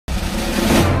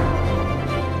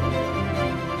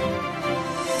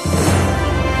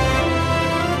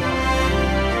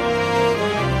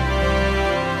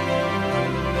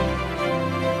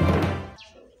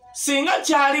singa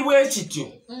kyali bwe kityo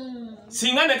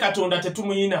singa ne Katonda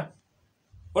tetumuyina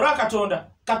ora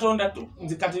Katonda tu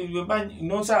nzikati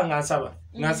nosanga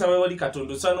nsaba wali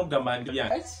Katonda osano kugamba ndi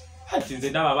byange ati nze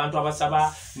ndaba abantu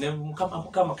abasaba ne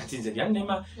mukama kati nze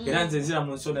byannema era nze nzira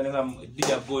mu nsonda nga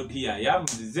dear God here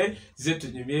yamzize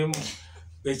zetunyumyemu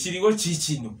ekiriwo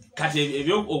kikino kati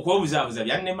ebyo okwobuzabuza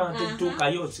byannema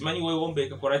tutuukayo simanyi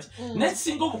weewombeeka kolaki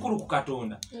nekisinga obukulu ku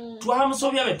Katonda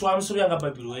twamusobya nga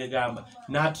Bayibuli wegamba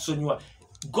n'atusonyiwa.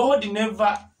 God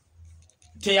never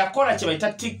teyakola kye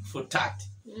bayita tick for tat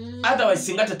otherwise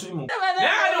singa tetuli mu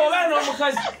naye oba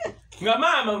n'omukazi nga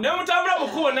maama ne mutambula mu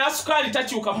kkubo n'asukaali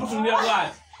takyuka mutunulira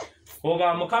bwati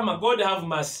oga mukama God have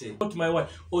mercy to my wife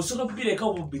osobola kubireka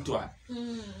obubitwala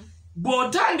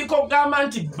bw'otandika okugamba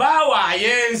nti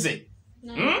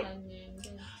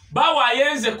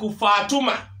bawayenze ku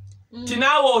Fatuma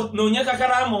tinaawe noonya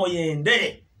kakalaamu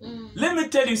oyende. Let me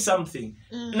tell you something.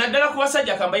 Naddala ku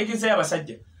basajja kambayigizeyo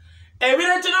abasajja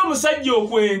ebireetera omusajja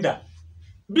okwenda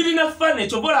birina fane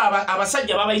kyobola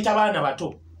abasajja babayita baana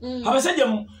bato.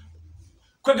 Abasajja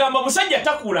kwegamba omusajja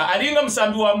takula alinga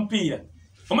musambi wa mupiira.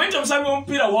 Omanyi omusambi wa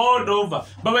mupiira world over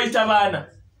babayita baana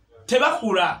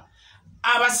tebakula.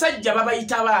 Abasajja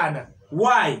babayita baana.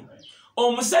 Why?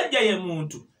 Omusajja ye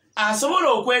muntu asobola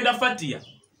okwenda fatiya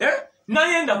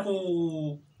nayenda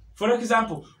ku for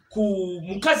example ku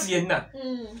mukazi yenna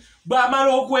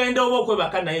bw'amala okwenda oba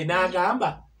okwebaka naye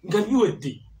n'agamba nga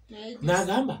biwedde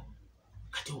n'agamba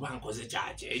kati oba nkoze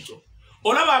kyaki ekyo.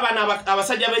 Olaba abaana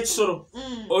abasajja b'ekisolo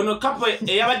ono kapo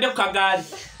eyabadde ku kagaali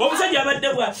omusajja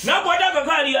abadde bwa nakwata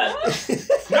akagaali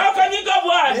n'akanyiga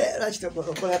bwati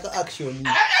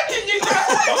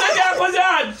omusajja akoze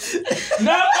ati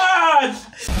n'akwati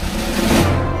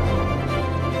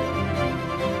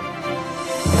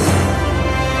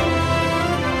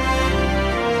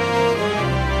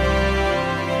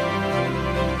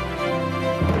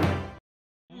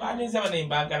neza bana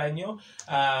imbagala nnyo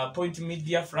Point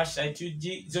Media Flashlight UG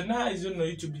zonna izo no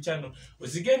YouTube channel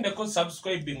ozigende ko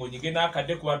subscribing onyigenda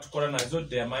akadde kuba tukola nazo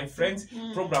there my friends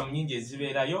program nyingi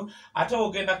ezibeerayo ate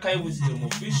ogenda Kaye Wisdom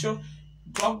Official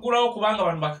twagulawo kubanga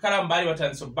abantu bakakala mbali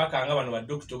batandise bakanga bano ba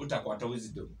doctor butakwata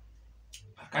wisdom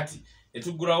akati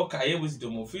etugulawo Kaye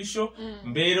Wisdom Official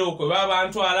mbeera okwe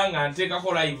babantu ala nga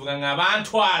nteekako live nga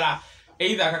abantu ala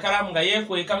either kakalaamu nga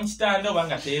yeekweka mu kitanda oba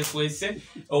nga teyekwese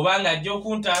oba nga ajja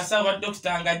okuntaasa oba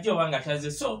dokita nga ajja oba nga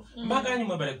taze. So mbaganye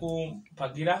mwebale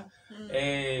kumpagira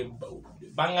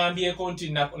baŋŋambyeko nti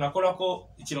nakolako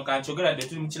kino kankyogeradde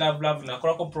tuli mu kilavulavu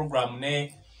nakolako program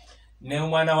ne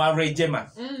omwana wa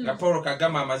Rejema nga Paul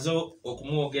Kagama amaze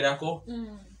okumwogerako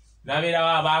n'abeerawo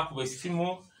abaakuba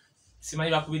essimu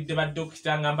simanyi bakubidde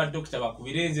badokita ngamba dokita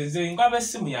bakubire nze nga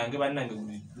ab'essimu yange bannange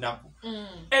buli lunaku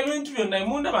ebintu byonna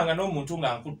mundabanga n'omuntu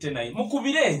nga nkutte naye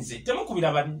mukubire nze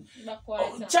temukubira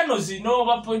channel zino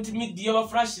oba Point Media oba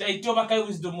Flashlight oba Kaye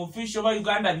Wisdom Official oba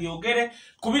Uganda byogere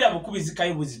kubira bukubizi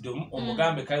Kaye Wisdom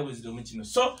omugambe Kaye Wisdom kino.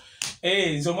 So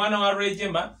nze omwana wa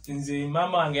Rejema nze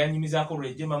mama wange yanyumizaako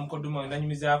Rejema mukoddomo wange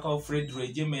yanyumizaako Fred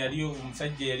Rejema yali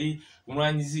omusajja yali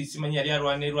omulwanyizi simanyi yali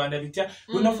alwana Rwanda bitya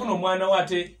bwenafuna omwana we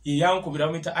ate yeyankubira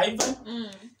bamuyita Ivan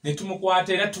ne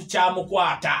tumukwata era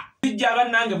tukyamukwata bijja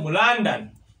bannange mu London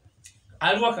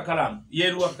aliwa kakalaamu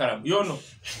yeeruwa kakalaamu yono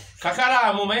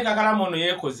kakalaamu maye kakalaamu ono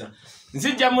yeekoza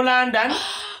nzijja mu London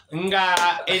nga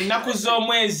ennaku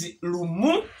z'omwezi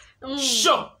lumu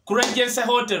sho ku Regency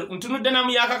Hotel ntunudde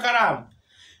namu ya kakalaamu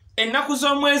ennaku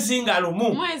z'omwezi nga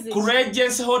lumu ku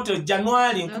Regency Hotel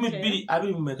January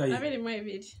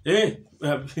 2022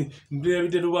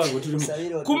 ndebitero bwangu tuli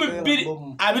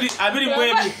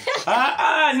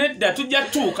 2022 nedda tujja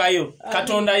tuukayo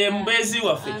Katonda ye mbezi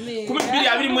waffe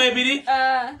 2022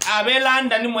 abe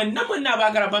London mwenna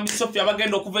abaagala ba Sophia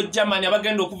abagenda okuva Germany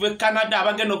abagenda okuva Canada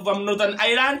abagenda okuva mu Northern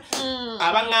Ireland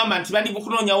abangamba nti bali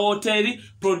kukunoonya hoteli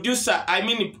producer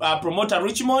promoter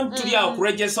Richmond tuli awo ku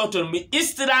Regency Hotel mu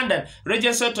East London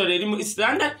Regency Hotel eri mu East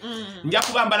London nja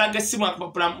kubambalaga essimu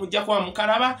akapapula mujja kuba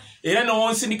mukalaba era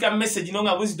nowonsindika message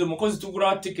nonga Wisdom mukozi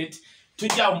tugulawo ticket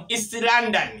tujja mu East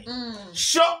London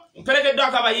sho mperekeddwa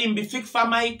akabayimbi Fikfa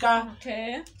Maika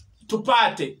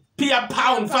tupate Pia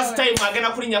Pound first time agenda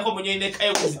kulinyako munyonyi ne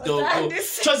Kaye Wisdom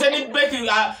Chosen Beck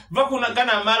vakuna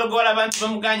gana malogola abantu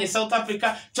bamuganye South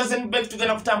Africa Chosen Beck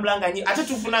tugenda kutambula nganyi ate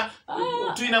tufuna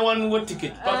tuina one way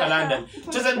ticket paka London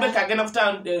Chosen Beck agenda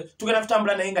tugenda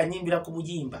kutambula naye nga nyimbira ku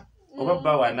bujimba oba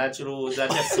bawa natural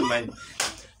za simanyi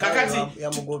kakati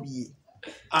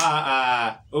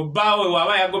Bawe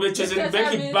waba yagobye Chosen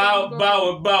Beck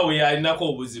bawe yalinako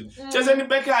obuzibu. Chosen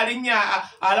Beck alinya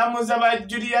alamuza ba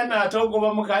Juliana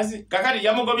atogoba mukazi. Kakati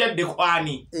yamugobya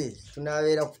dekwani.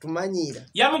 Tunabera kutumanyira.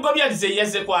 Yamugobya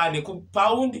zeyeze kwani ku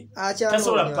pound.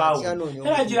 Tasola pound.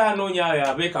 Era gira anonya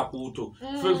yabeka kuto.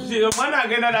 Mwana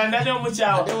agenda landane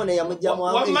omuchawo. Ndone yamujja mu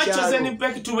wangu. Wa Chosen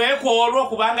Beck tubeko olwo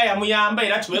kubanga yamuyamba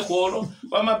era tubeko olwo.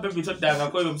 Wama baby todanga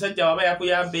ko omusajja waba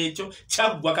yakuyamba echo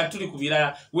kyagwa katuli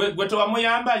kubirala. Gwe to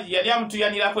wamuyamba yali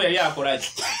amutuyanirako yali akolaje.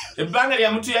 Ebbanga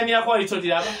lya mutuyanirako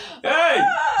alitoliraba. Hey!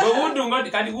 Gwe wundu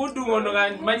ngoti kati wundu ngono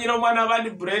manyira omwana abandi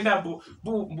Brenda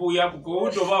bu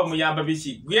yakuko ba muyamba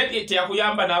biki. Gwe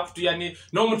yakuyamba nakutuyani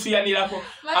no mutuyanirako.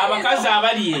 Abakazi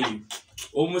abali eyo.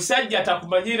 Omusajja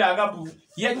atakumanyira ngabu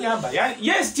yanyamba.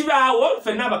 Yes tibawo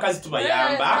fe nabakazi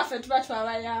tubayamba. Fe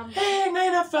tubatwabayamba.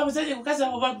 Naina fa musajja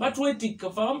kukaza batwetika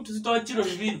fa mtu zitoa kilo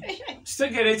bibiri.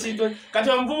 Kisegere kintu kati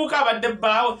omuvubuka abadde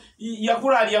bawo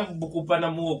yakula ali bukupa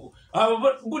na muogo.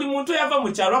 Buli muntu yava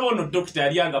mu kyalo abono doctor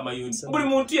aliyanga mayuni. Buli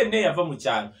muntu yenne yava mu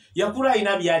kyalo. Yakula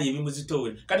ina byali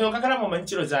ebimuzitowe. Kati okakalaamu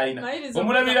manchiro zaina.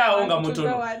 Omulabira awo nga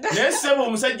mutono. Nesebo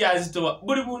omusajja azitowa.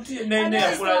 Buli muntu yenne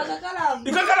yakula.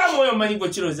 Kakalaamu oyo manyigo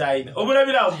kiro zaina.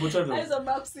 Omulabira awo mutono. Izo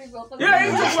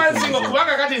kwanzingo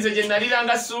kubanga kati nze gye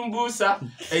naliranga sumbusa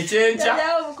ekyenca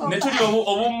ne tuli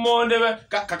obummonde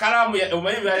Kakalaamu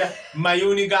omanyi byali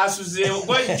mayuni gasuzeewo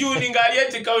gwe Juni ngali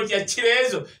etikauti ya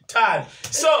kirezo tani.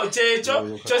 So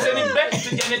checho Chosen Beck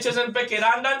tujane Chosen Beck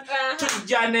London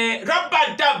tujane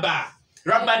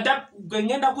Rabadab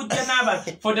ngenda kujja naba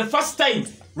for the first time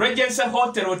Regency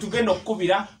Hotel tugenda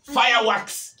okubira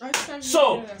fireworks.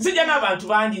 So zijja n'abantu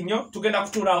bangi nnyo tugenda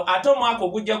kutulawo ate omwaka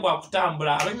ogujja gwa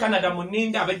kutambula abe Canada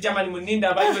muninde abe Germany muninde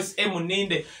abe USA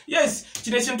muninde. Yes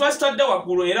kino ekintu twasitadde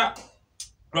waggulu era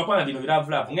lwakwana bino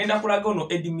biravulavu ngenda kulaga ono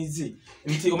edimizi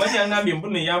nti omanyi angambye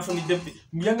mbuno yanfunidde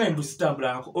myanga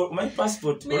embusitambula omanyi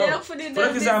passport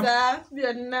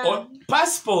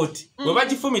passport bwe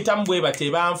bagifumita mbwe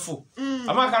bate banfu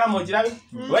Amakalamu ogirabe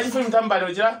bagifumita mbale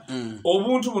ogira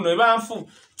obuntu buno ebanfu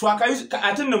twakayuza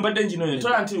ate nno mbadde njino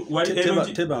tola nti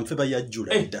wali teba mfe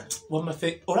bayajjula dda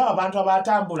wamafe olaba abantu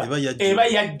abatambula eba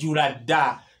yajjula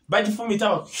dda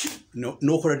bagifumita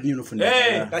nokola dini nofuna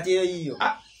kati eyo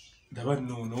Daba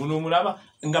no mulaba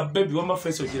nga baby wama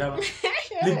face ogiraba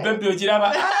ni baby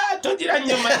ogiraba togira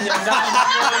nyuma nyanga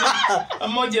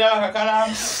amogiraba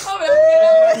Kakalaamu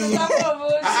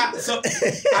so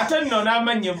atanno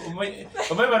namanye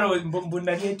obebaro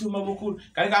mbunda nyetuma bukulu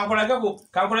kali kankolaka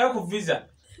ku visa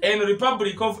eno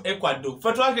Republic of Ecuador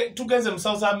fatwake tugenze mu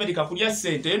South America kulya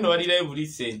sente eno walira buli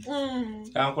sente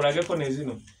kankolaka ko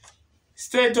nezino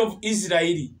State of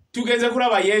Israel tugenze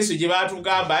kulaba Yesu gye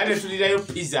batugamba ate tulirayo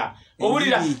pizza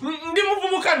obulira ndi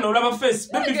muvubuka no olaba face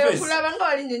baby face kulaba nga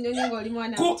wali nnyonyo ngoli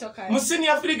mwana mtoka musini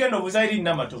Africa no buzairi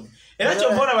namato era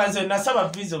kyo mbona banze nasaba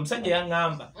visa omusajja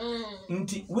yangamba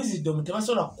nti wisdom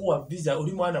tebasola kuwa visa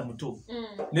oli mwana muto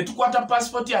ne tukwata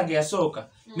passport yange yasooka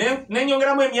ne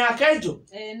nyongeramu emyaka ejo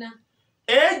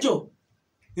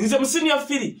nze musini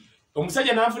Africa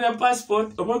omusajja n'afuna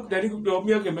passport omuntu dali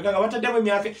kumyoke emeka batadde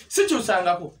emyaka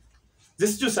sikyusangako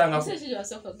zesikyusangako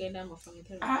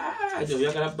ajo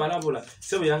yakala balabula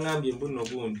sebo yangambye mbuno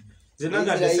gundi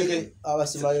zenaga deseke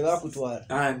abasimale bakutwala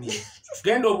ani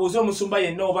genda obuuze omusumba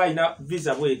yenna oba ayina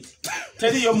visa bweti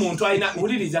teriyo muntu ayina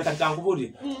uliriza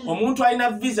katakangubuli omuntu ayina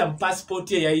visa mu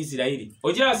passport ye ya Israeli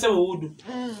ogira sebo wudu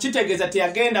kitegeeza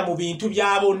teyagenda mu bintu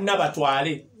byabo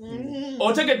nabatwale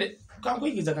otegede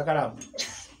kankuyigiza Kakalaamu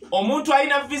omuntu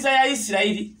ayina visa ya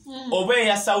Israeli oba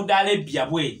ya Saudi Arabia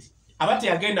bweti abate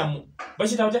yagenda mu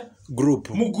bashita group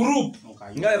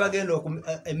ngabe bagenda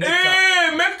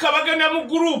Mecca bagenda mu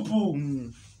group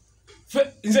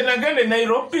nze nagenda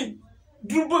Nairobi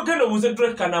group genda buze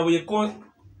Drake kanawe ko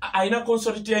aina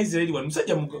consult ya Israeli wanu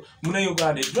musajja mu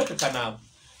Uganda Drake kanawe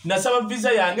nasaba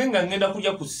visa yange nga ngenda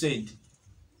kujja ku sente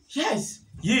yes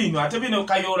yino ate bino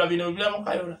kayola bino bila mu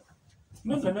kayola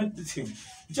nanga natse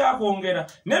kyakongera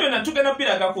nebe natugenda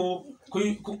biraga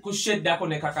ku shedda ko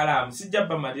ne Kakalaamu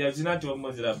sijjaba Maria zinati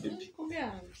omuzira bibi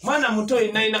mwana muto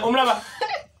inaina omulaba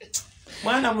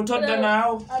mwana muto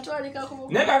danao atwalika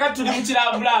ku neka katuli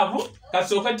mukiravu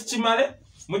kasooka tikimale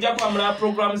mujja kwa mula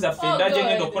programs za fenda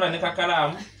jengendo kola ne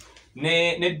Kakalaamu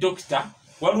ne doctor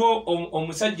waliwo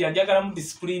omusajja njagala mu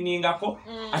discipliningako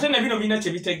ate na bino bina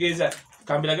kye bitegeeza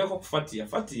kambiragako kufatia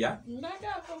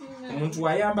omuntu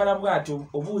ayambala bw'atyo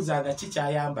obuuzanga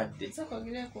kikyayambadde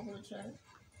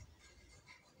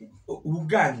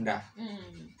Uganda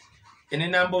ene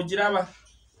namba ogiraba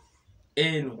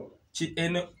eno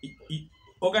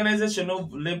organization of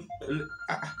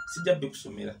sijja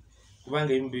bikusomera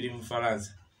kubanga ebimu biri mu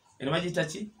Faransa eno bagiyita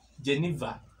ki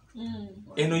Geneva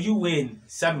eno UN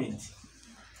summit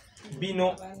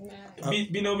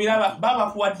bino biraba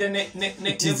baba kuwadde ne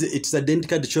it's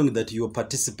identical to showing that you are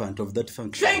participant of that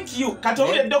function. Thank you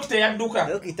katobule doctor yadduka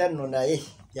dokita nno naye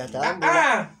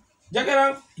yatambula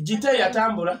jagala jite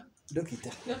yatambula dokita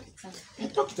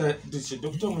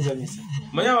doctor muzanyisa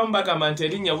manya bambaka mante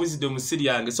erinnya wisdom siri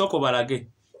yange soko balage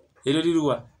ero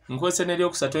liruwa nkose ne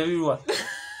lyokusatu liruwa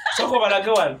soko balage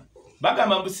wano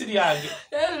bagamba mbusiri yange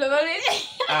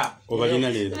obalina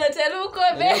leero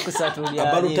okusatu lya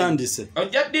abalutandise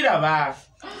ojjaddiraba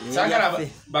sagala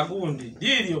bagundi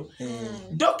liryo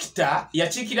dokita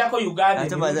yakiikirako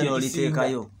Uganda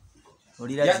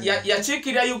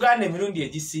yakiikirira Uganda emirundi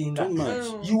egisinga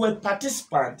you were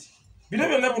participant bino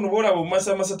byonna buno boolaba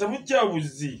omumasamasa tebujja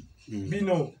buzi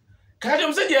bino kati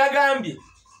omusajja yagambye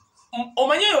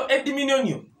omanyeyo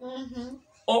ediminionio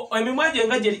emimwa gye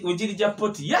nga ogiri gya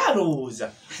poti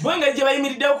yalowooza bwenga gye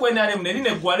bayimiriddeho kwenaremu ne lino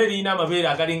eggwala eriyina amabeere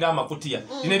agalinga amakutiya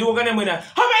lino eriwoga mwena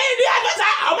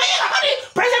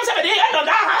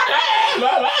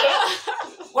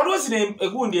waliwo zino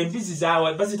egundi embizi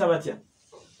zaawa bazita batya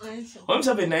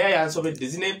Omuseveni naye yansobedde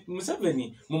zino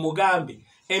Museveni mu mugambe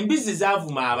embizi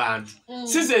zavuma abantu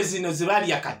size zino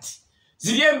zibalya kati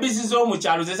ziri embizi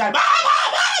z'omukyalo zezali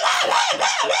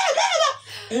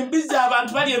embizi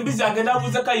abantu bali embizi agenda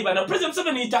kubuza Kayibanda President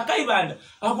Museveni yita Kayibanda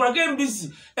akulaga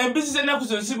embizi z'ennaku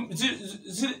zo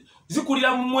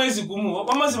zikulira mu mwezi gumu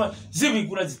wamazima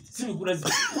zibikula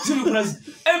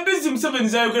embizi Museveni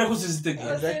zayogerako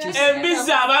zizitegeera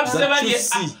embizi abantu zebali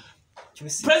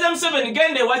President Museveni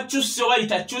gende wa Kyusi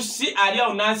wayita Kyusi ali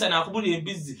awo nansa nakubulira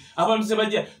embizi abantu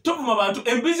zebajja topuma abantu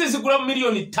embizi zigula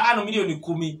milioni 5 milioni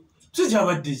 10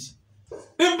 tujabadde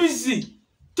embizi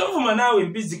tovuma nawe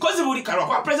embizi kozi buli kalwa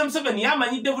kwa President Museveni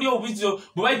yamanyidde buli obubizi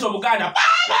bwebayita Obuganda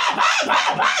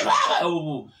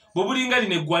bobulinga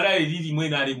line eggwala eriri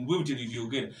mwena ali mbwe buti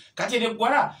liryogera kati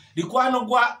eggwala likwano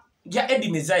gwa ya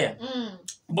Eddie Mezaya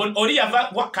oli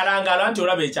yava kalangalo anti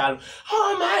olaba ekyalo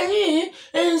omanyi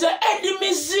nze Eddie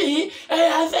Mizi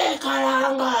eyava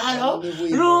kalangalo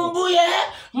lumbuye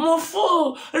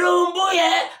mufu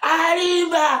lumbuye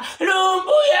alimba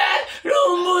lumbuye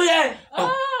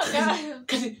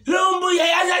kati lumbuye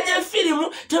yazanye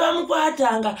firimu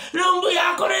tebamukwatanga lumbuye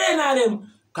akolere nalemu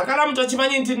Kakalamu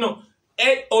tokimanyi nti no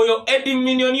oyo Eddie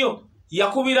Minionio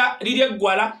yakubira lirye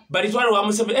eggwala balitwale wa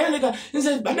Museveni leka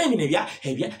nze banebine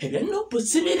ebya nopo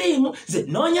sibirimu ze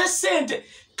nonya sente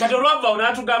kati olwava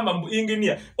onatugamba mu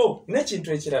engineer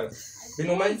nekintu ekirala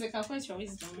bino manyi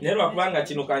ne lwakubanga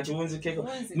kino kankiwunzikeko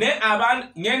ne abantu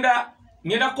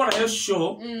ngenda kukola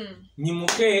show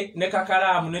nyimuke ne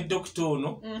Kakalaamu ne Dr.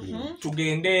 ono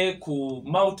tugende ku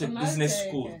Mountain Business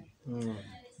School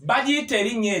bagiyita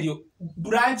erinnya eryo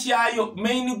branch yayo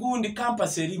main gundi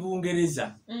campus eri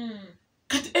Bungereza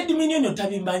kati Edminionio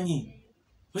tabimanyi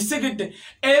Wesegede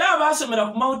era basomera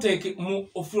ku Mautek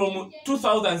from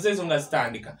 2000 season nga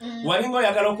standika walingo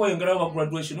yakala ko yongera wa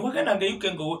graduation wakenda nga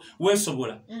yukengo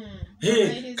wesobola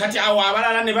kati awo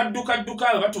abalala ne badduka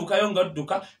batuukayo nga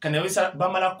dduka kana yabisa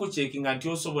bamala ku checking anti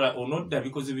osobola onodda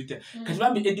because bite kati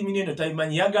bambi Edminionio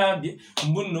tabimanyi yagambye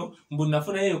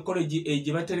mbunafuna yeyo college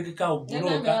eje baterekeka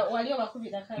obunoga waliyo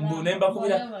bakubira kala mbunemba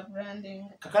kubira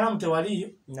Kakalamu tewaliyo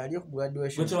nali ku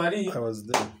graduation tewaliyo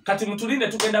kati mutulinde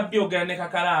tugenda byogera ne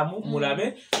Kakalamu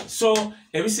mulabe so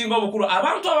ebisinga obukulu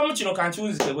abantu abamu kino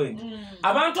kankiwunzike bwenti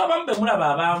abantu abambe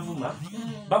mulaba abanvuma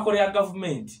bakolera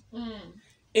government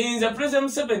inza President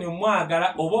Museveni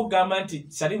omwagala obogamba nti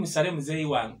salimu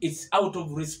zeyiwange it's out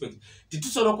of respect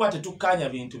titusobola kuba tetukanya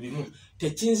bintu bimu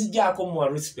tekinzijako mu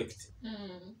respect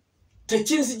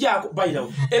tekinzijako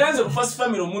bayirawo era nze first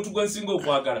family omuntu gwensinga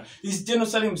okwagala is General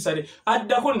Salim Sale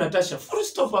addako Natasha full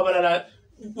stop abalala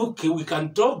okay we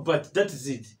can talk but that is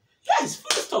it. Yes,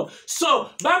 full stop. So,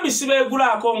 bambi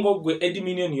sibegulako ngogwe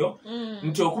Edminionio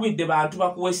nti okubidde bantu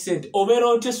bakuwe sente obeera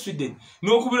ote Sweden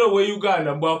n'okubira we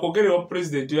Uganda mbwakogerewa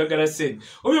president yagala sente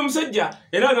oyo musajja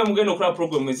era nga mugenda okola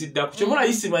program eziddako kyobola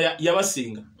isima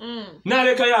yabasinga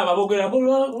n'alekayo ababogera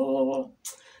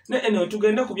ne eno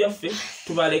tugenda ku byaffe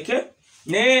tubaleke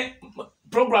ne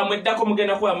program eddako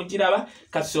mugenda kuba mugiraba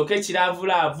kasooke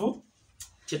ekiraavulaavu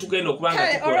chetugenda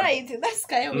okubanga tukola. Alright, that's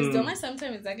Kaye wisdom.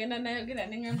 Sometimes agenda nayogera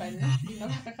nengamba bino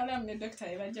Kakalamu ne doctor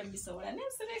ebajja bisobola.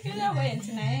 Nemserekera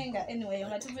bwenti nayenga anyway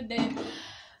ongatuvudde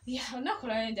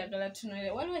onakola njagala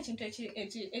tunwere waliwo ekintu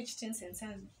ekitense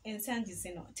ensangi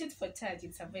zino tit for tat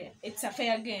it's a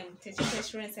fair game tekintu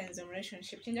experience in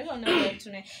relationship njagala onakola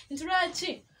tunwe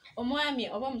ntulwaki omwami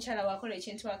oba omukyala wakola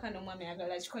ekintu wakana omwami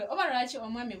ayagala kikole oba lwaki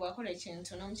omwami bwakola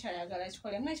ekintu n'omukyala ayagala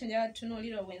kikole mwekyo njala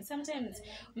tutunuulira obwen sometimes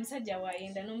omusajja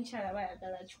waayenda n'omukyala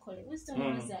bayagala kikole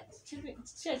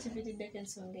kiki ekiviriddeko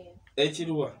ensonga eno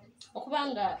ekiriwa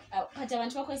okubanga kati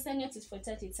abantu bakozesa nnyo tit for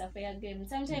tat it's a fair game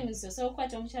sometimes osobola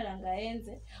okukwata omukyala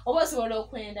ng'ayenze oba osobola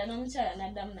okwenda n'omukyala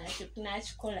n'addamu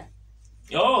n'akikola.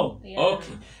 Okay.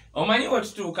 Omanyi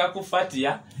wetutuuka ku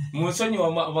Fatia munsonyi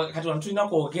kati wano tulina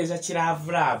kwogeza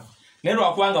kiravulavu naye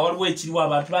lwakubanga waliwo ekiriwo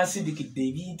abantu bansindikidde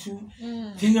ebintu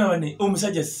tinga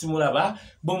omusajja simulaba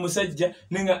b'omusajja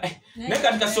naye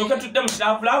kati kasooke tudde mu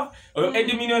kiravulavu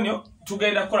ediminioni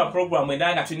tugenda kukola programu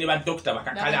endala nga tulina badokita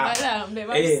bakakalaamu.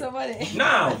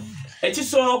 Now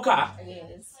ekisooka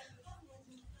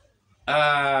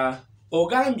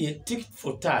ogambye tit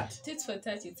for tat it's a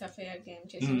fair game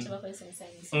kyekyo bakozesa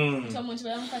ensanyusa omuntu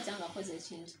bamukata nga akoze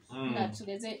ekintu nga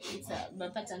tugeze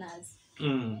bapatanazi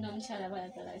n'omukyala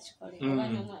bayagala kikole oba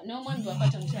n'omwami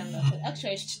bwakwata omukyala ngaakola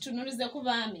actually kitunulize ku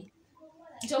baami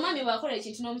nti omwami bwakola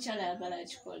ekintu n'omukyala ayagala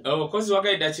kikole kozi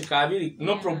wagaye dakika 2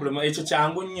 no problem ekyo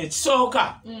kyangu nnyo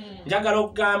ekisooka njagala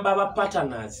okugamba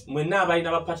abapatanazi mwenna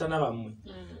abalina bapatana bammwe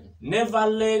never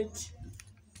let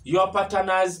your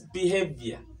partner's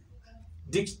behavior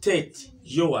dictate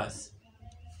yours.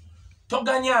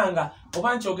 Toganyanga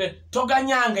obanchoge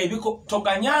toganyanga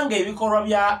ebikolwa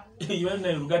bya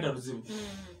yone Luganda luzibu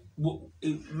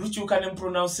luchuka ne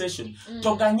pronunciation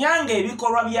toganyanga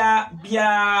ebikolwa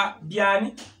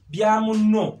bya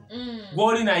munno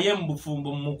gwoli naye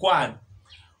mbufumbo mukwano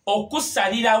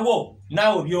okusalirawo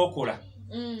nawe byokola.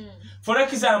 For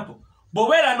example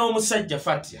bobera n'omusajja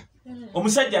Fatia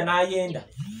omusajja n'ayenda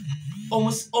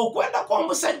okwenda kwa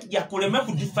omusajja kuleme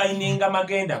ku defininga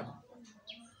magenda ko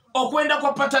okwenda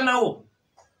kwa patanawo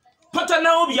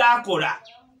byakola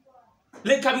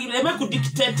leka bileme ku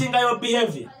dictating your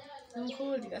behavior.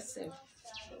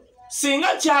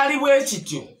 Singa kyali bwe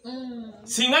kityo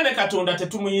singa ne Katonda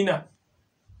tetumuyina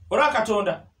ora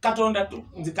Katonda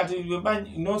nzikati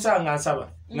nosanga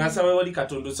nsaba wali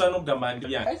Katonda sana okugamba ndi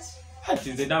byange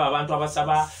ati nze ndaba abantu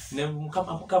abasaba ne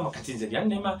mukama kati nze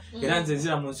byannema era nze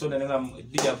nzira mu nsonda nenga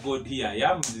dear God here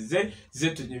yamuzize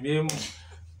zetunyemyemu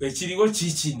ekiriwo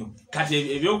kikino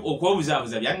kati ebyo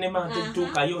okwobuzabuza byannema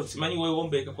ntutuukayo simanyi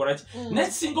weewombeeka kolaki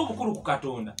nekisinga obukulu ku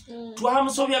Katonda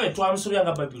twamusobya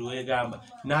nga Babiri wegamba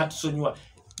n'atusonyiwa.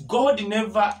 God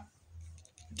never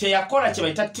teyakola kye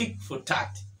bayita tick for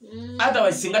tat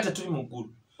otherwise singa tetuli mu ggulu.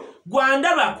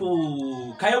 Gwandaba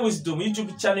ku Kaye Wisdom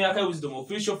YouTube channel ya Kaye Wisdom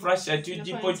official flash at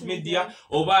UG Media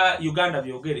oba Uganda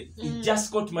byogere. It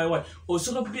just got my word.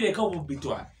 Osobola kubireka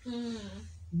obubitwa.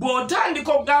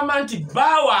 Botandika okugamba nti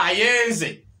bawa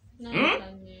ayenze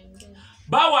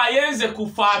ku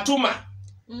Fatuma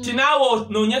tinawo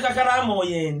nonye KAKALAAMU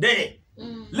oyende.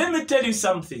 Let me tell you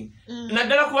something.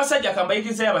 Naddala ku basajja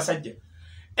kambayigiza y'abasajja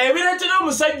ebireetera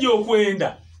omusajja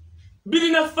okwenda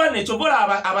birina fane ekyo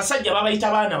bola abasajja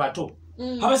babayita baana bato.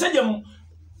 Abasajja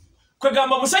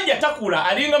kwegamba omusajja takula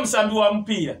alinga musambi wa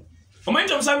mupiira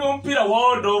omuntu omusambi wa mupiira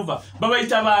world over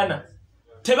babayita baana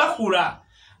tebakula.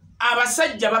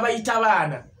 Abasajja babayita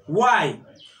baana. Why?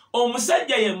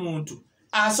 Omusajja ye muntu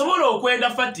asobola okwenda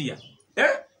Fatia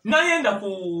nayenda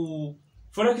ku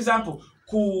for example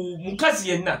ku mukazi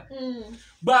yenna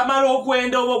bamala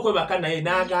okwenda oba okwebaka naye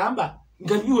n'agamba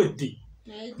nga biwedde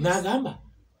n'agamba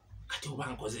kati oba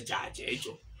nkoze kyaki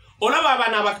ekyo. Olaba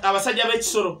abaana abasajja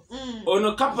b'ekisolo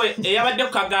ono kapo eyabadde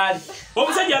ku kagaali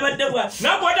omusajja abadde bwa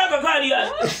nakwata akagaali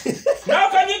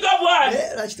n'akanyiga bwali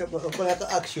ati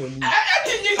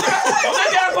nyiga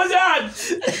omusajja akoze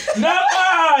ati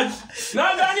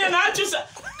n'aganye n'akyusa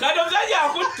kati omusajja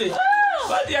akutte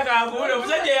Fatia kankubule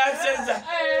omusajja yasenza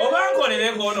oba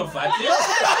nkolereko ono Fatia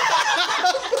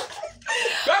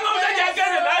kanga omusajja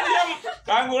agenze n'agira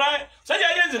kangula sajja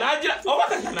agenze n'agira oba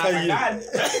kakanaakagaali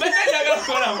basajja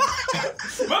agakolamu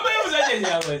mama y'omusajja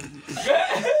enyabadi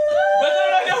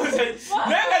batolanya omusajja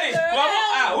naye kati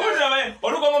wulira baye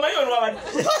olugongo manyi olwabadde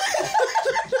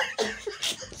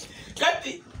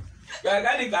kati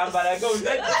kakati kambalage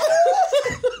omusajja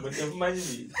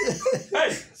mutemumanyi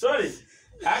sorry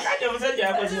akati omusajja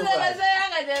yakoze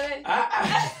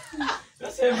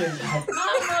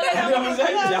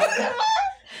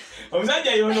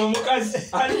omusajja yono omukazi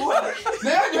aliwa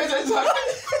naye agezeza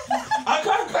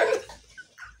akakana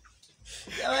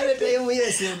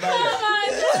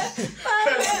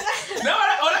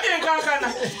olabye enkakana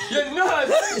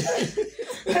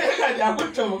kati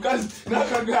akutte omukazi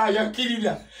n'akagaaya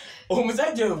akkirira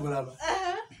omusajja oyo mulaba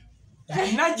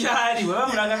alina gyali we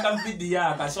bamulaga kavidiyo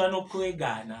akasobola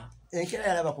n'okwegaana Enkera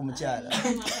yalaba ku mukyala.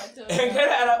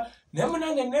 Enkera yalaba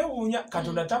nemunange newuunya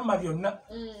Katonda tamma byonna.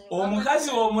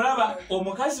 Omukazi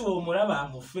w'omulaba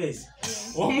mu face.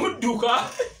 Omudduka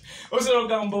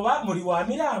osologa mboba muli wa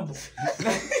mirambo.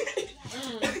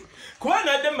 Kuba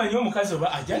nadde mmanyi omukazi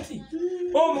oba ajati.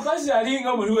 Omukazi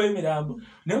alinga muli w'emirambo.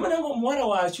 Nemunange omuwala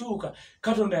wakyuka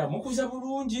Katonda yamukuza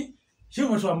bulungi.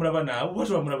 Chibo twamulaba naawe, bo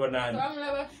twamulaba nani?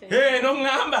 Twamulaba ffe. No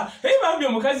ngamba, bambi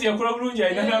omukazi yakola bulungi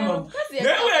alina namba.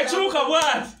 Newe yakyuka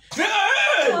bwati.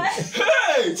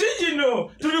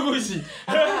 Kijino tuli kuki.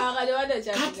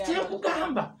 Kati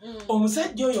kugamba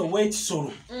omusajja oyo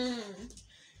w'ekisolo.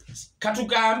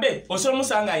 Katugambe osobola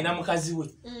musanga alina mukazi we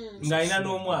nga alina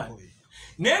n'omwana.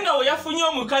 Naye nga we yafunye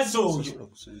omukazi oyo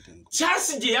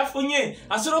kyasi gye yafunye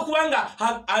asobola okubanga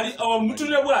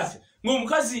omutune bwati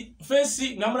ng'omukazi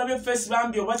fesi namulabye fesi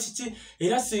bambi oba kiki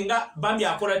era singa bambi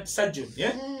akola surgery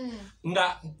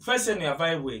nga fesi eno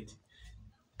yavaayo bweti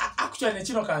actually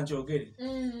nekino kankyogere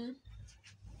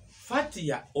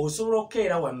Fatia osobola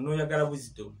okukeera wano n'oyagala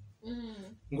wisdom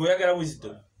ng'oyagala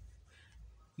wisdom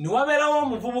niwabeerawo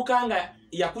omuvubuka nga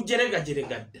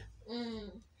yakujeregajerega dda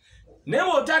naye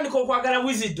bw'otandika okwagala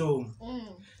wisdom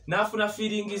n'afuna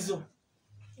feelingizo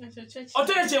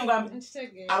otole kyengambe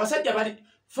abasajja bali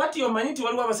Fatia omanyi nti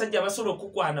waliwo abasajja abasobola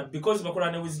okukwana because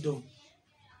bakola ne wisdom.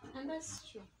 And that's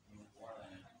true.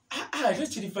 Ate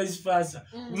kiri vice versa.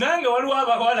 Nange waliwo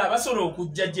abawala abasobola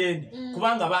okujja gyendi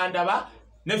kubanga bandaba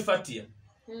ne Fatia.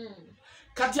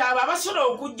 Kati abo abasobola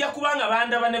okujja kubanga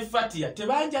bandaba ne Fatia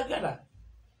tebanjagala.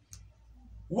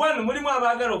 Wano mulimu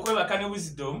abaagala okwebaka ne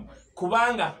wisdom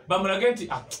kubanga bamulage nti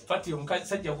Fatia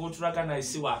omusajja gw'otulaka naye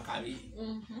si wa kabi.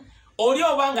 Oli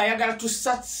obanga ayagala to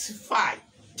satisfy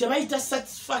tebayita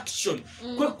satisfaction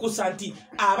kwekusa nti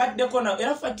abaddeko na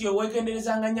era Fatia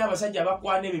wegenderezanga nnyo abasajja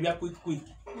abakwana ebyo bya quick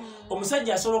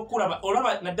omusajja asobola okulaba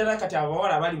olaba naddala kati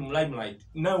abawala abali mu limelight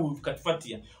nawe kati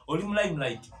Fatia oli mu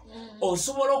limelight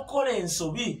osobola okukola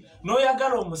ensobi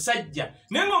n'oyagala omusajja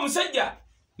naye ng'omusajja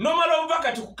n'omala obuva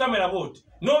kati ku kamera booti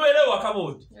n'obeera ewaka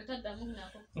booti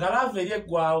nga laava eri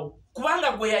eggwawo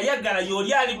kubanga gwe yayagala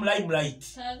y'oli ali mu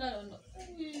limelight.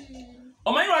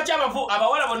 Omanyi lwaki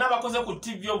abawala bonna bakoze ku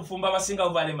TV obufumba abasinga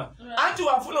bubalema anti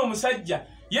wafuna omusajja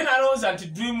ye nalowooza nti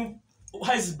dream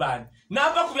husband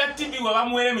n'ava ku bya TV we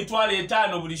bamuwera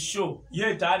 $5,000 buli show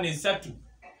ye 5-3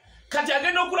 kati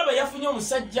agenda okulaba yafunye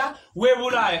omusajja w'e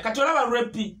Bulaaya kati olaba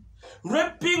repi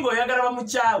ng'oyagala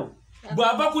bamukyawe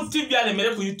bw'ava ku TV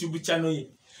alemere ku YouTube channel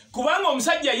ye kubanga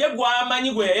omusajja ye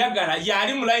gw'amanyi gwe yayagala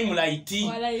yali mu limelight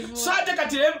so ate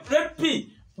kati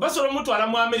repi basobola omutwala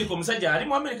mu America omusajja ali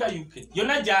mu America UK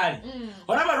yonna gyali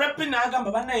olaba repi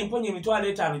n'agamba bannaye mponye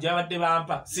 $5,000 gy'abadde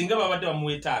bampa singa babadde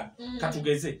bamuwa 5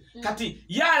 katugeze kati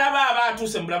yalaba aba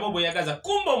atuuse mu bulamu bweyagaza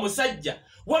kumba omusajja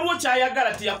waliwo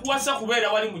kyayagala teyakuwasa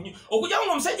kubeera wali mu okujja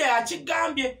nga omusajja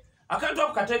yakigambye akantu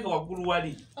ako kateeke waggulu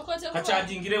wali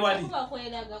kakyajingire wali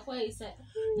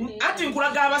ati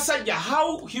nkulaga abasajja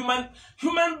how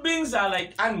human beings are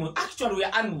like animals. Actually we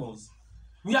are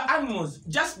animals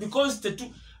just because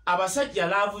abasajja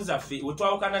laavu zaffe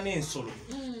wetwawukana n'ensolo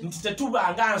nti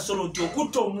tetubanga nsolo nti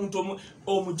okutta omuntu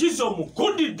omugizi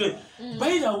omukudidde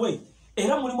by the way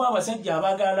era mulimu abasajja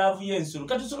abaagala laavu y'ensolo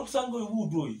kati osobola okusanga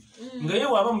obuudu oyo nga ye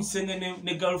waaba mu kisenge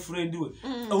ne girlfriend we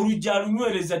olujja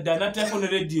alunywereza dda anateeko ne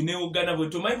radio newogana bwe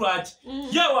tomanyi lwaki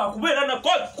ye waakubeera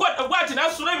nakwata bwati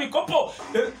n'asula ebikopo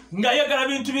nga yagala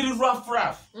bintu biri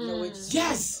rafraf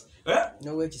yes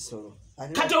n'owekisolo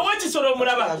kati owekisolo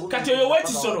omulaba kati oyo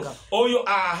owekisolo oyo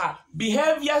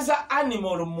behavior za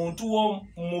animal muntu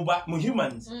mu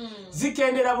humans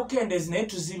zikendera bukendezi naye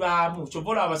tuzibaamu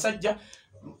kyobola abasajja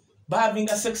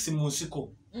bavinga sex mu nsiko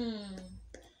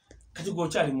kati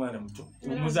gwokyali mwana muto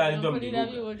omuzaaliddwa mu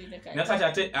bibuga nakati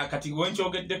ate kati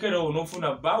wenkyogeddekero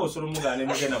onofuna baawo osobola omugana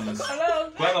emugenda muzi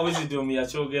kubanga wisdom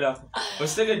yakyogerako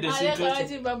okitegedde ekintu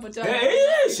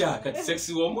ekyo kati sex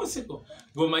w'omu nsiko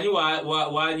gwomanyi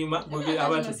wanyuma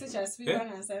abantu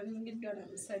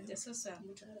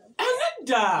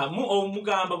anadda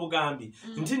omugamba bugambi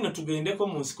nti nno tugendeko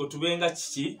mu nsiko tubenga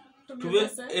kiki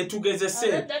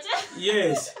tugezese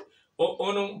yes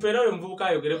ono mpera oyo muvubuka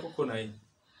ayogerekoko naye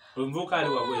omuvubuka ali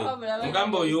wabweru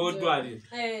mugamba oyo odwalire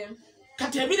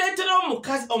kati ebireetera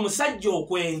omusajja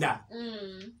okwenda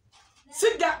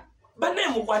siga bannaye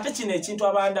mukwate kino ekintu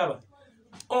abandaba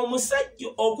omusajja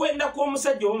okwenda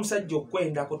kw'omusajja oba omusajja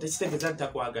okwendako tekitegeeza nti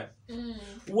takwagala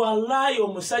wallahi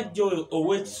omusajja oyo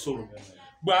ow'ekisolo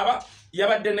bw'aba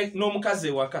yabadde n'omukazi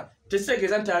ewaka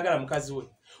tekitegeeza nti ayagala mukazi we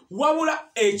wabula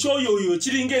ekyoyo oyo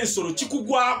kiringa ensolo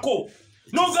kikugwako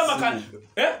n'ogamba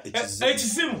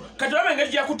ekisimu kati olaba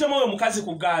engeri gyakutema oyo omukazi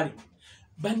ku gaali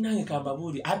bannange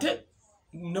kambabuuli ate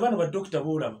ne bano ba doctor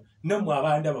bolaba namwe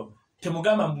abanda babo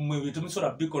temugamba mwe temusola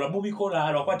bikola mubikola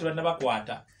alwakwate bana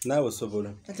bakwata nawe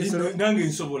sobola nange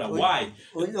nsobola why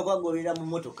oyinza kwagolera mu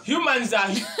motoka humans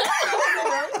are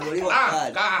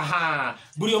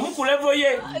buli omu ku level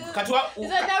ye kati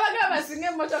nabagamba singa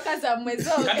emmotoka zammwe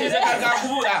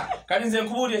kati nze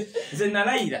nkubulire nze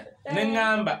nalayira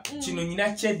neŋŋamba kino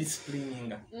nyina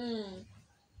kyedisciplininga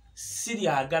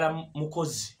siryagala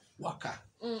mukozi waka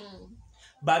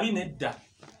babi nedda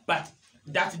but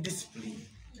that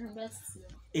discipline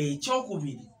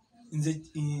ekyokubiri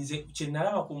nze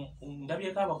kyenalaba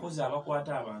ndabyeko abakozi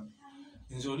abakwata abantu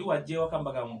nze oli wajja ewaka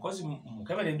mbaga mukozi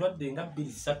mukebera endwadde nga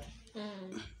 2-3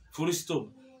 full stop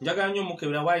njagala nnyo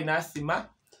omukebera waalina asima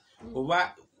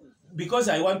oba because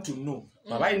I want to know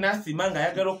waalina asima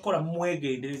ng'ayagala okukola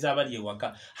mumwegendereza abali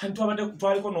ewaka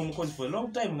twaliko n'omukozi for a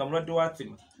long time nga mulwadde wa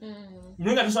asima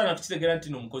naye nga tusobola natukitegeera nti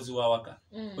n'omukozi wa waka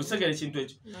okitegera ekintu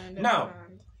ekyo now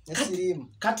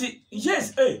kati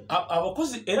yes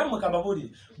abakozi era mwekambabulire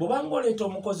bwobanga oleeta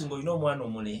omukozi ng'olina omwana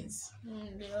omulenzi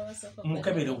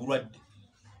mukebere obulwadde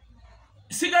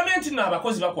sigambye nti no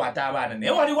abakozi bakwata abaana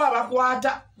naye waliwo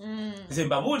abakwata nze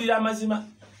mbabuulira amazima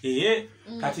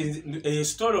kati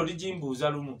story oligimbuuza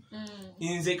lumu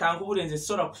nze kankubule nze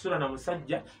sola kusula na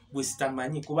musajja gwe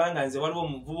sitamanyi kubanga nze waliwo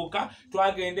omuvubuka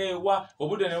twagenda ewa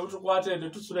obudde ne butukwata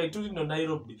tetusula tuli no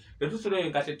Nairobi tetusula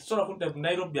nga tetusola kudda mu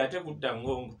Nairobi ate kudda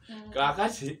Ngongo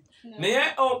kakati naye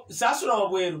saasula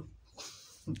wabweru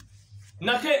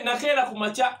nakeera ku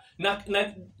makya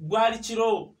gwali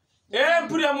kiro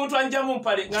mpulira muntu anjamu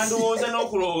mpale nga ndowooza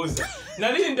n'okulowooza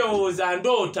nali ndowooza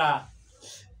ndoota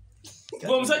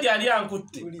gwe omusajja yali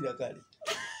ankutte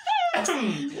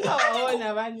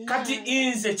kati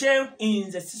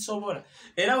inze sisobola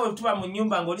era bwe tuba mu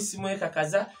nnyumba ng'oli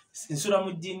simwekakaza nsula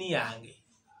mu ddiini yange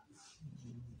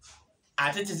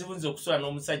ate kizibunza okusula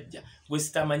n'omusajja gwe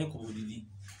sitamanyi ku buliri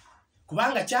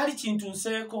kubanga kyali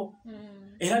kintunseeko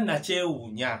era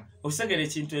nakyewuunya okusegera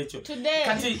ekintu ekyo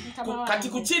kati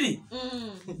kukiri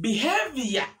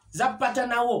behavior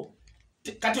zappatanawo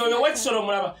kati oyo wekisolo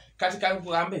mulaba kati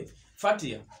kankugambe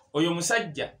Fatia oyo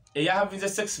musajja eyahavinze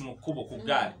sex mu kkubo ku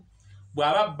gaali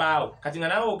bw'aba bbaawo kati nga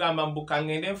nawe ogamba mbuka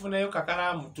ngende nfuneyo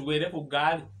kakalaamu tubeere ku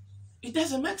gaali it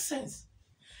doesn't make sense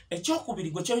ekyokubiri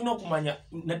gwe kyolina okumanya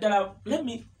naddala let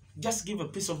me just give a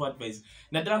piece of advice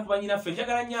naddala ku banyinaffe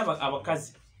njagala nnyo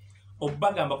abakazi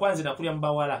obagamba kwanze nakulya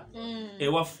mubawala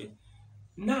ewaffe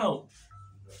now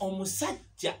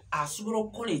omusajja asobola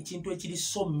okukola ekintu ekiri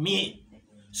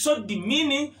so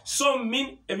demeaning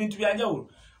ebintu byanjawulo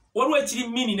waliwo ekiri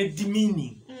meaning ne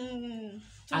demeaning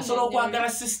asobola okwagala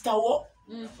sister wo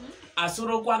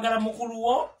asobola okwagala mukulu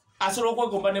wo asobola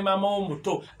okwegomba ne maama wo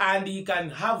muto and he can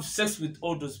have sex with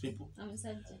all those people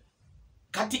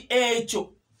kati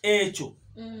ekyo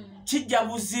kijja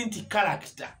buzi nti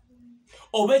character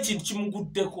oba ekintu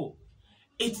kimuguddeko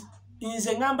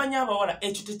nze ngamba nyo abawala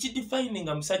ekyo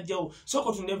tekidefininga musajja wo sooka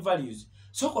otunde values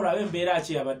sooka olabe embeera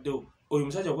ki yabaddewo oyo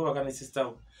musajja okwebaka ne sister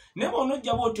wo naye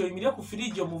bw'onojja bw'oti oyimire ku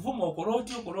firiji omuvumu okola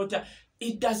otya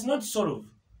it does not solve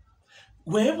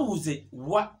weebuuze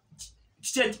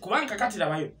kubanga kakati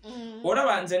labayo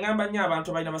olaba nze ngamba nnyo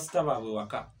abantu balina basita baabwe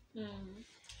waka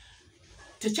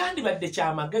tekyandibadde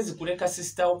kyamagezi kuleka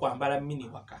sisita wo kwambala mini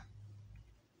waka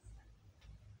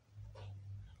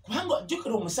kubanga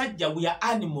jjukira omusajja we are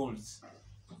animals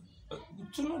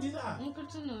tunulira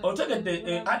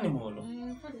otegedde animal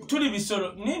tuli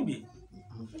bisolo nimbi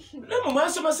mu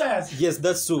maaso ma science yes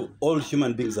that's so all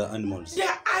human beings are animals they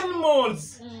are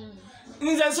animals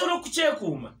nze nsobola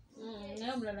okukyekuuma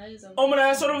omulala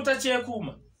asobola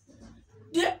obutakyekuuma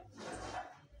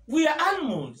we are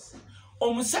animals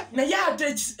naye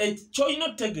ate kyolina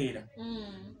okutegeera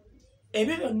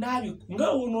ebyo byonna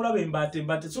nga wonoolaba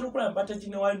embaata sobola okukola embaata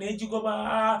ginewayo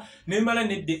negigoba nemala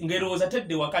ngaerowooza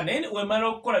tedde waka naye wemala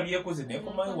okukola byekoze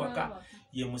nekomayo waka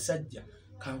ye musajja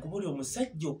kankubuli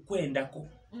omusajja okwendako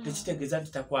tekitegeeza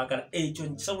nti takwagala ekyo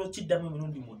nkisobola okiddamu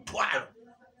emirundi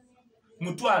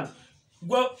mutwalo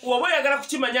woba oyagala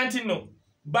kukimanya nti no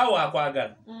bawo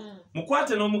akwagala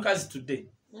mukwate n'omukazi tudde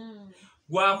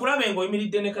gwakulaba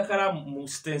ng'oyimiridde ne kakala mu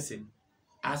stensen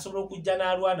asobola okujja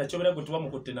n'alwana kyobera gwe tuba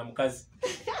mukutte na mukazi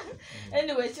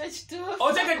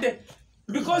otegedde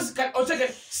because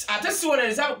ate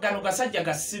siwolereza gano gasajja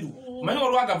gasiru manyi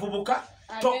olwagavubuka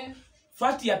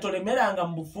Fatia tolemeranga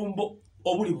mu bufumbo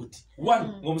obuli buti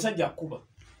ng'omusajja akuba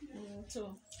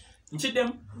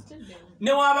nkiddemu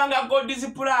newabanga godis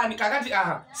plan kakati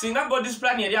singa godis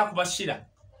plan yali akuba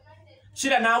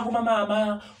Shira n'aguma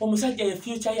maama omusajja ye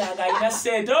future yange alina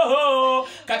sente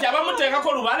kati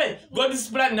abamuteekako lubale godis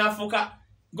plan n'afuuka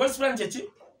godis plan kyeki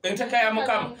enteka ya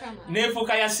mukama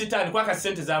nefuka ya sitani kwa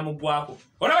kasente za mugwako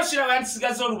olaba shira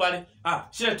bantisigaza olubale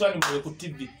shira twani mwe ku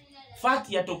TV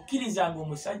fati yatokkiriza ngo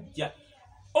musajja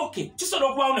okay kisobola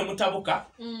okubawo ne mutabuka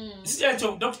sija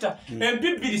ekyo doctor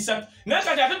empibiri satu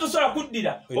nakati ate tosobola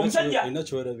kuddira omusajja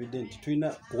natural evident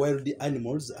tuina wild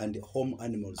animals and home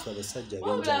animals abasajja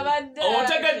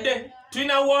otegedde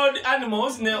tuina wild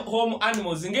animals ne home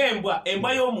animals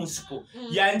ng'embwa y'omunsiko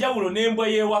yanjawulo n'embwa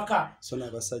y'ewaka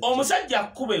omusajja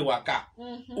kuba ewaka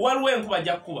waliwo enkuba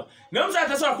ajja kukuba naye omusajja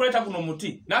tasobola kuleeta guno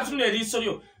muti n'atunula eriiso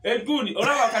lyo egguni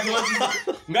olaba wakati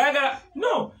ng'ayagala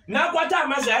no n'akwata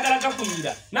amazzi ayagala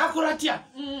gakunyira n'akola atya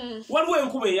waliwo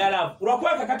enkuba eyalavu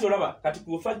olwakuba kakati olaba kati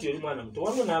kufati oli mwana muto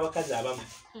waliwo n'abakazi abamu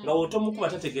nga wotomukuba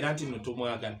tategeera nti nno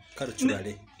tomwagala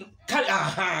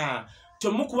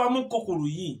tomukubamuko ku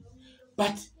luyi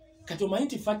but kati omanyi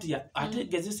nti fati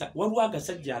ategezesa waliwo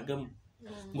agasajja agamu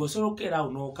ng'osobola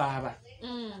okukeeraawo n'okaaba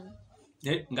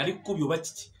nga likukubye oba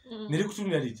kiki ne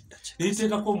likutunira liti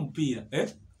neriteekako omupiira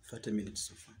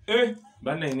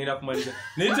bannayingira kumaliza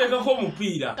neriteekako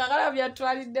omupiira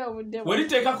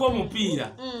weliteekako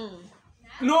omupiira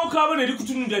n'okaaba ne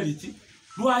likutunira liti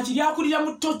lwaki lyakulira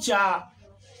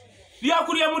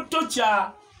mu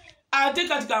ttokya ate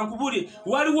kati kankubule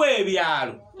waliwo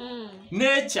ebyalo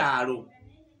n'ekyalo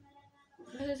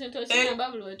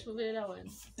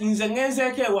nze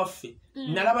ngenzeeko ewaffe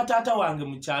nalaba taata wange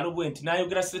mu kyalo bwe nti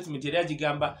n'ayogera statement yali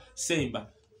agigamba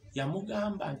Semba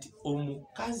yamugamba nti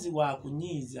omukazi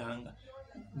wakunyiizanga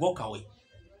gokawe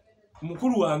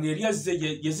mukulu wange yali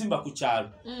azze yazimba ku kyalo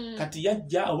kati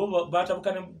yajja oba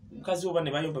batabuka ne mukazi oba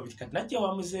ne bayomba biti kati najja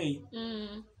wa muzeeyi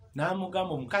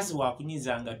n'amugamba omukazi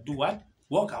wakunyiizanga duwat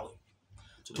wokawe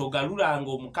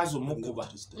togalulanga omukazi omukuba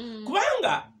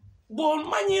kubanga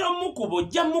bw'omanyira omukuba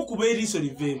ojja mukuba eriiso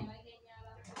liveemu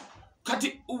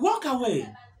kati walk away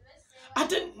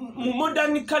ate mu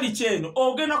modern culture eno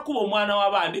ogenda kuba omwana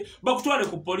w'abandi bakutwale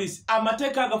ku poliisi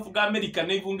amateeka agafuga America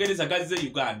ne Bungereza gazze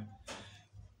Uganda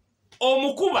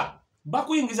omukuba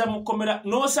bakuyingiza mu kkomera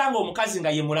n'osanga omukazi nga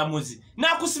ye mulamuzi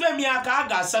n'akusiba emyaka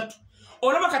 3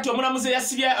 olaba kati omulamuzi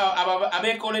yasibye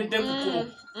abeekoledde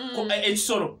ku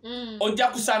ekisolo ojja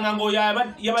kusanga ng'oyo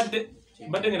yabadde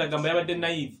ngenda gamba yabadde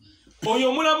naive oyo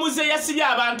omulamuzi yasibye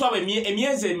abantu abo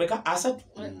emyezi emeka 3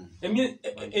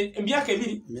 emyaka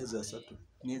 2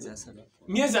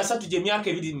 myezi 3 gye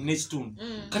emyaka 2 n'ekitundu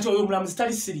kati oyo omulamuzi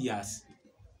tali serious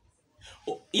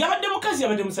yabadde mukazi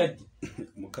yabadde musajja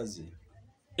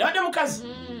yabadde mukazi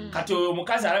kati oyo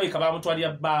omukazi alabika bamutwalira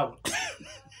bbaawe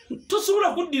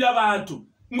tosobola kuddira abantu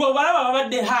ng'obalaba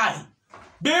babadde haayi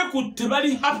beekutte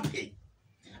bali happy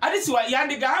ate si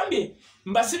yandigambye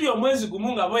mbasibye omwezi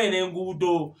gumu nga boyena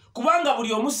enguudo kubanga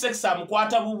buli omu sexa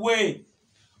amukwata bubwe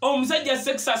omusajja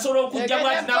sexa asobola okujja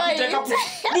bwati n'akuteeka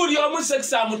buli omu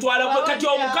sexa amutwala bwe kati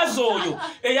omukazi oyo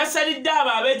eyasalidde abo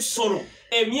ab'ekisolo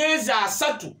emyezi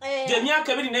 3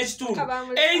 gy'emyaka 2 n'ekitundu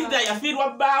either yafiirwa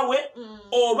bbaawe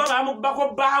oba bamubbako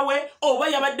bbaawe oba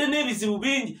yabadde n'ebizibu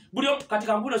bingi buli kati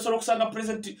kankulu osobola okusanga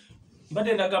pulezidenti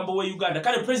mbadde ndagamba we Uganda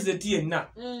kale president yenna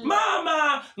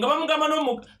mama nga bamugamba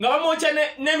nga bamwocha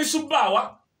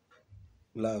n'emisubbaawa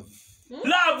love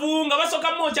nga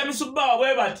basoka mwocha misubbawa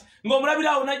bwe bati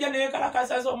ng'omulabirawo najja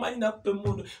neyekalakasa omanyi nakupa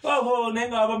emmundu naye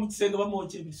nga baba mu kisenge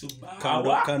bamwocha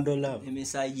emisubbawa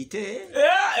emisayite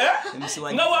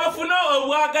nga wafuna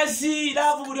obwagazi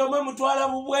love buli omwe mutwala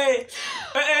bubwe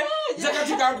nze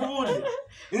kati kankubuulire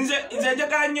nze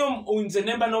njagala nnyo nze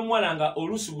nemba n'omuwala nga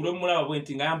oluusi buli omulaba bwe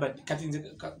nti nga yambadde kati nze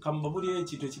kamubabulira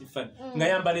ekintu ekirifani nga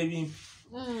yambala ebimpi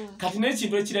kati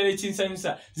n'ekintu ekirala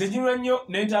ekinsanyusa nze nyumirwa nnyo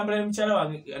nentambula ne mukyala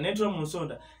wange nentula mu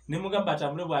nsonda ne mugamba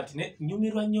atambule bw'ati ne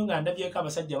nyumirwa nnyo nga ndabyeko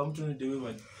abasajja abamutunudde we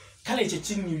bati kale ekyo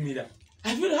kinnyumira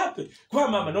I feel happy kuba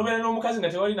mama n'obeera n'omukazi nga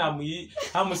tewali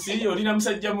amusiiye olina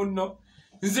musajja munno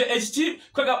nze ekiki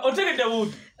kwega otegedde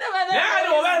buuti naye ate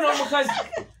obeera n'omukazi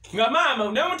nga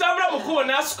mama ne mutambula mu kkubo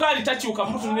n'asukaali takyuka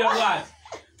mutunulira bw'ati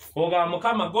ogamba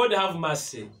mukama God have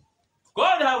mercy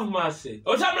God have mercy.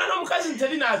 Otambula n'omukazi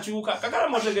nteri n'akyuka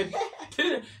kakalamu otegedde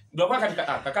ndokwa kati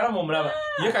kakalamu omulaba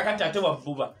ye kakati ate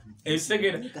wabbuba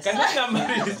ebisegera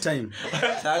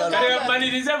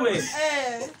kangammalirize bwe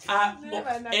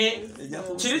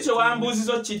kiri kye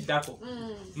wambuuzizo kiddako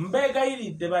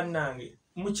mbeegayiridde bannange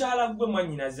mukyala gwe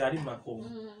mwannyinaze ali Makongo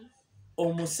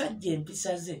omusajja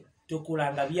empisa ze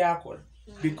tokulanga byakola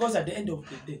because at the end of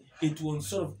the day it won't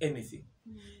solve anything.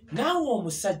 Naawe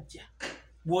omusajja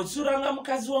bw'osuranga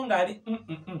mukazi wo ng'ali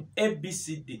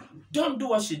ABCD, don't do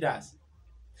what she does.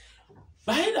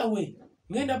 By the way,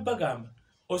 ngenda bagamba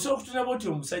osobola okutuna bwoti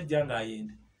omusajja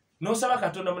ng'ayenda n'osaba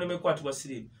Katonda muleme kukwatibwa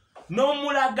siriimu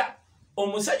n'omulaga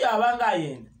omusajja abanga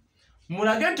ayenda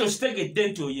mulage nti okitegedde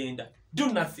nti oyenda do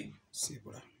nothing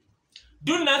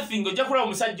do nothing ojja kulaba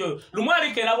omusajja oyo lumu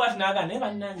alikeera bwati naaga naye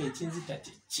bannange ekinzita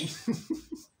kyeki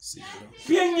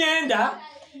byenyenda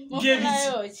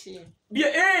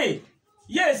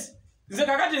yes nze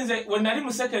kakati nze we nali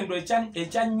mu sekendo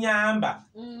ekyanyamba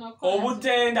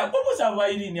obutenda kubuza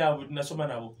bwairini abo nasoma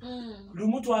nabo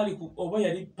lumu twali oba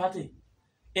yali pate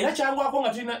era kyangwako nga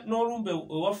tulina n'olumbe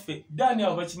ewaffe dani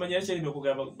abo bakimanya kyerina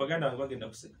okugamba baganda bange bagenda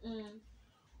kuseka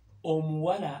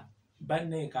omuwala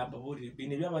banneekamba buulire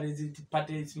bino ebyabalenzi nti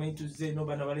pate kimanyi tuzze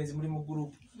n'obaana balenzi muli mu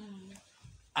gurupu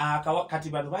kati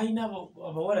bano balina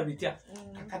abawala bitya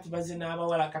kakati bazze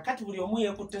n'abawala kakati buli omu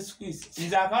yeekutte squeeze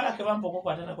nze akawala ke bampa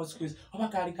okukwatanako squeeze oba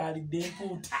kaali kaalidde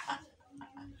empuuta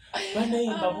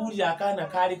banayimba buulire akaana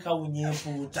kaali kawunya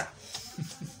empuuta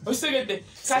osegedde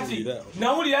kati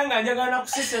nawulira nga njagala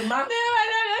nakusesema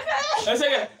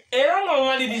era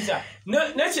ng'omaliriza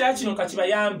nekira kino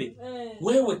kakibayambe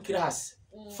weewe kirasi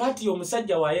fati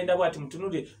omusajja wayenda bwati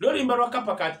mutunulire lolimba lwa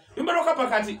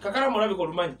kapakati kakalamu olabika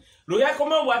olumanyi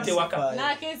lweyakomawo bwati ewaka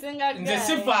nze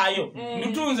sifaayo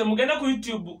ndutunze mugenda ku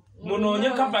YouTube munoonye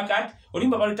kapakati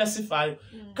olimba baleta sifaayo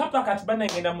kapakati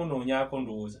banangenda munoonyako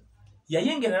ndowooza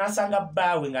yayengera nasanga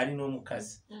bbaawe ng'ali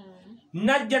n'omukazi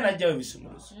najja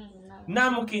webisumuluzo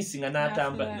namukiisinga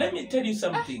n'atambula. Let me tell you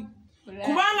something,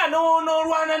 kubanga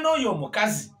n'olwana n'oyo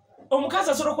omukazi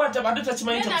asobola okukwata badde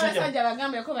takimanyi nti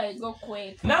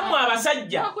nammwe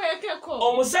abasajja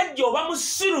omusajja oba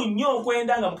musiru nnyo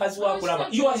okwenda nga mukazi wakulaba.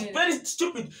 You are very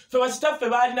stupid. Ffe bakitaffe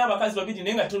baalina abakazi babiri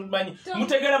naye nga tumanyi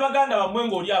mutegera baganda bammwe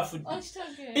ng'oli afudde.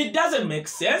 It doesn't make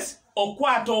sense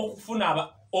okwata okufuna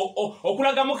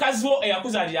okulaga mukazi wo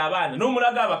eyakuzaalira abaana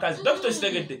n'omulaga abakazi. Dokita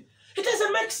kitegedde. It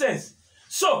doesn't make sense.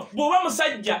 So bw'oba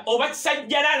musajja oba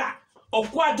kisajjalala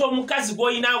okukwata omukazi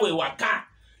gw'oyinaawe waka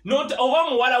oba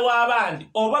muwala w'abandi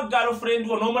oba girlfriend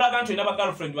wo n'omulaga nti olina ba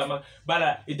girlfriend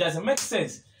balala. It doesn't make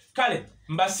sense. Kale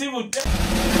mbasibudde.